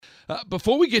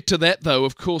Before we get to that, though,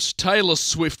 of course, Taylor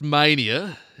Swift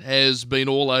mania has been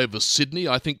all over Sydney.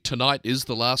 I think tonight is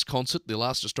the last concert, the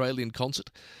last Australian concert.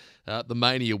 The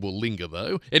mania will linger,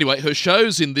 though. Anyway, her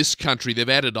shows in this country, they've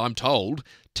added, I'm told,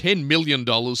 $10 million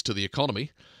to the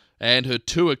economy, and her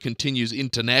tour continues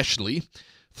internationally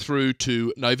through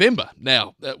to November.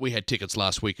 Now, we had tickets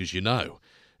last week, as you know,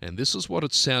 and this is what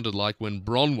it sounded like when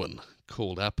Bronwyn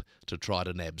called up to try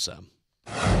to nab some.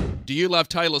 Do you love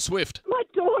Taylor Swift? My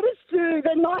daughters do.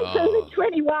 They're 19 and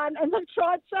 21, and they've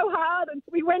tried so hard. And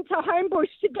we went to Homebush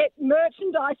to get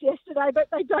merchandise yesterday, but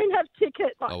they don't have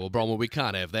tickets. Oh, well, Bronwyn, we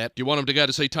can't have that. Do you want them to go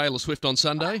to see Taylor Swift on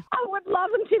Sunday? I would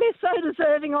love them to. They're so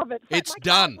deserving of it. It's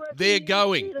done. They're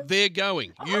going. They're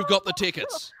going. You've got the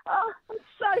tickets. Oh, I'm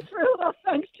so thrilled. Oh,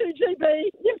 thanks, 2GB.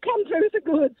 You've come through with the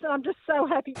goods. I'm just so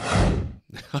happy.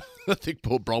 I think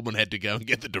poor Bronwyn had to go and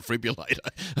get the defibrillator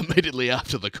immediately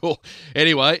after the call.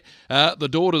 Anyway, the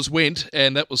daughters went,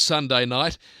 and that was Sunday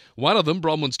night. One of them,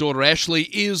 Bronwyn's daughter Ashley,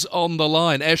 is on the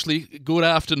line. Ashley, good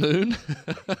afternoon.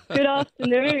 Good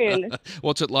afternoon.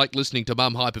 What's it like listening to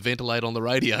Mum hyperventilate on the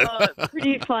radio?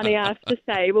 Pretty funny, I have to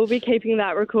say. We'll be keeping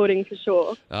that recording for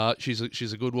sure.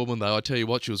 She's a good woman, though. I tell you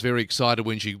what, she was very excited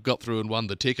when she got through and won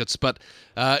the tickets. But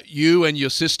you and your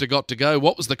sister got to go.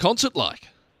 What was the concert like?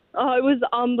 Oh, it was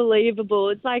unbelievable.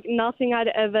 It's like nothing I'd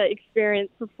ever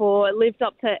experienced before. It lived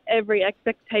up to every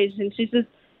expectation. She's just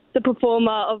the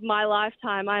performer of my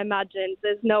lifetime, I imagine.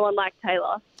 There's no one like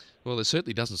Taylor. Well, there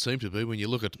certainly doesn't seem to be when you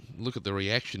look at the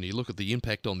reaction, you look at the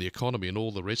impact on the economy and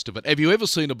all the rest of it. Have you ever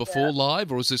seen her before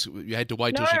live, or is this you had to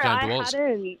wait till she came to Oz? No, I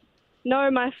hadn't.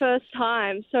 No, my first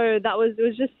time. So it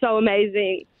was just so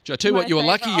amazing. I tell you what, you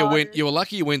were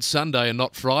lucky you went Sunday and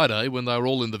not Friday when they were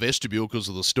all in the vestibule because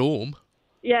of the storm.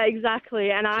 Yeah, exactly.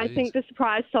 And I think the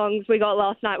surprise songs we got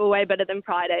last night were way better than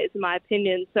Friday's, in my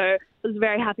opinion. So I was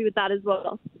very happy with that as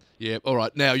well. Yeah, all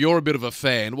right. Now, you're a bit of a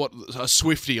fan. What a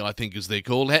Swiftie, I think, as they're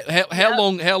called.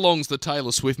 How long's the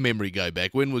Taylor Swift memory go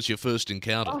back? When was your first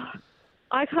encounter? Oh,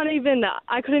 I couldn't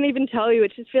even tell you.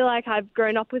 It just feel like I've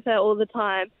grown up with her all the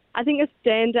time. I think a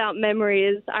standout memory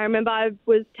is I remember I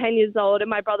was 10 years old and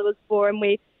my brother was 4 and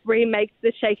we remake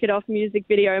the Shake It Off music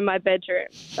video in my bedroom.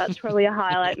 That's probably a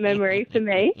highlight memory for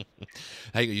me.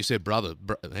 Hey, you said brother.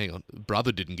 Hang on.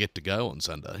 Brother didn't get to go on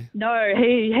Sunday. No,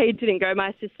 he didn't go,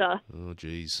 my sister. Oh,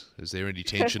 geez. Is there any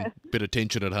tension? Bit of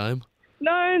tension at home?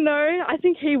 No. I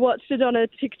think he watched it on a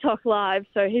TikTok live,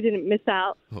 so he didn't miss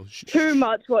out too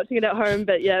much watching it at home.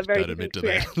 But yeah, very don't admit to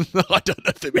experience. that. I don't know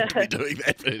if they're meant to be doing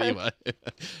that, but anyway.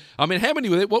 I mean, how many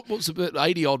were there? What was it?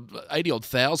 80-odd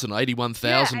thousand,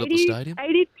 81,000 at the stadium?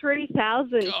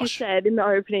 83,000, she said in the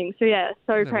opening. So yeah,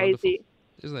 so crazy. Wonderful?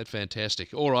 Isn't that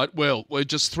fantastic? All right, well, we're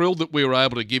just thrilled that we were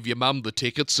able to give your mum the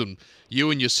tickets and you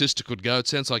and your sister could go. It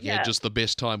sounds like you had just the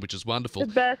best time, which is wonderful.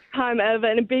 The best time ever,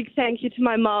 and a big thank you to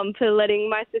my mum for letting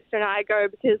my sister and I go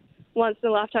because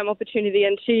once-in-a-lifetime opportunity,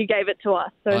 and she gave it to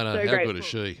us. So I know, so how grateful. good is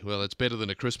she? Well, it's better than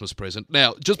a Christmas present.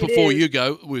 Now, just before you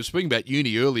go, we were speaking about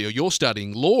uni earlier. You're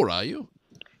studying law, are you?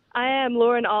 I am,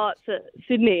 law and arts at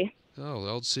Sydney. Oh,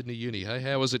 old Sydney Uni. Hey,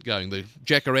 how is it going? The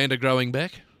jacaranda growing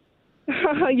back?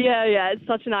 Yeah, it's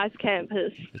such a nice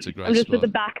campus. It's a great I'm just spot. at the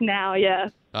back now, yeah.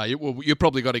 You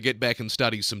probably got to get back and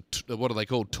study some, what are they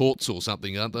called, torts or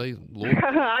something, aren't they? Law?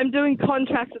 I'm doing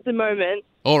contracts at the moment.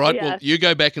 All right, well, you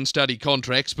go back and study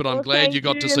contracts, but I'm glad you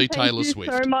got to see Taylor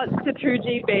Swift. Thank you so much to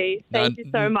 2GB. Thank you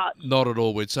so much. Not at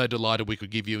all. We're so delighted we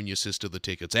could give you and your sister the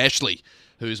tickets. Ashley,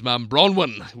 whose mum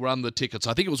Bronwyn run the tickets.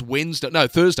 I think it was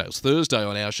Thursday. It was Thursday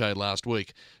on our show last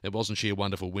week. And wasn't she a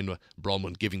wonderful winner,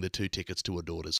 Bronwyn, giving the 2 tickets to her daughters?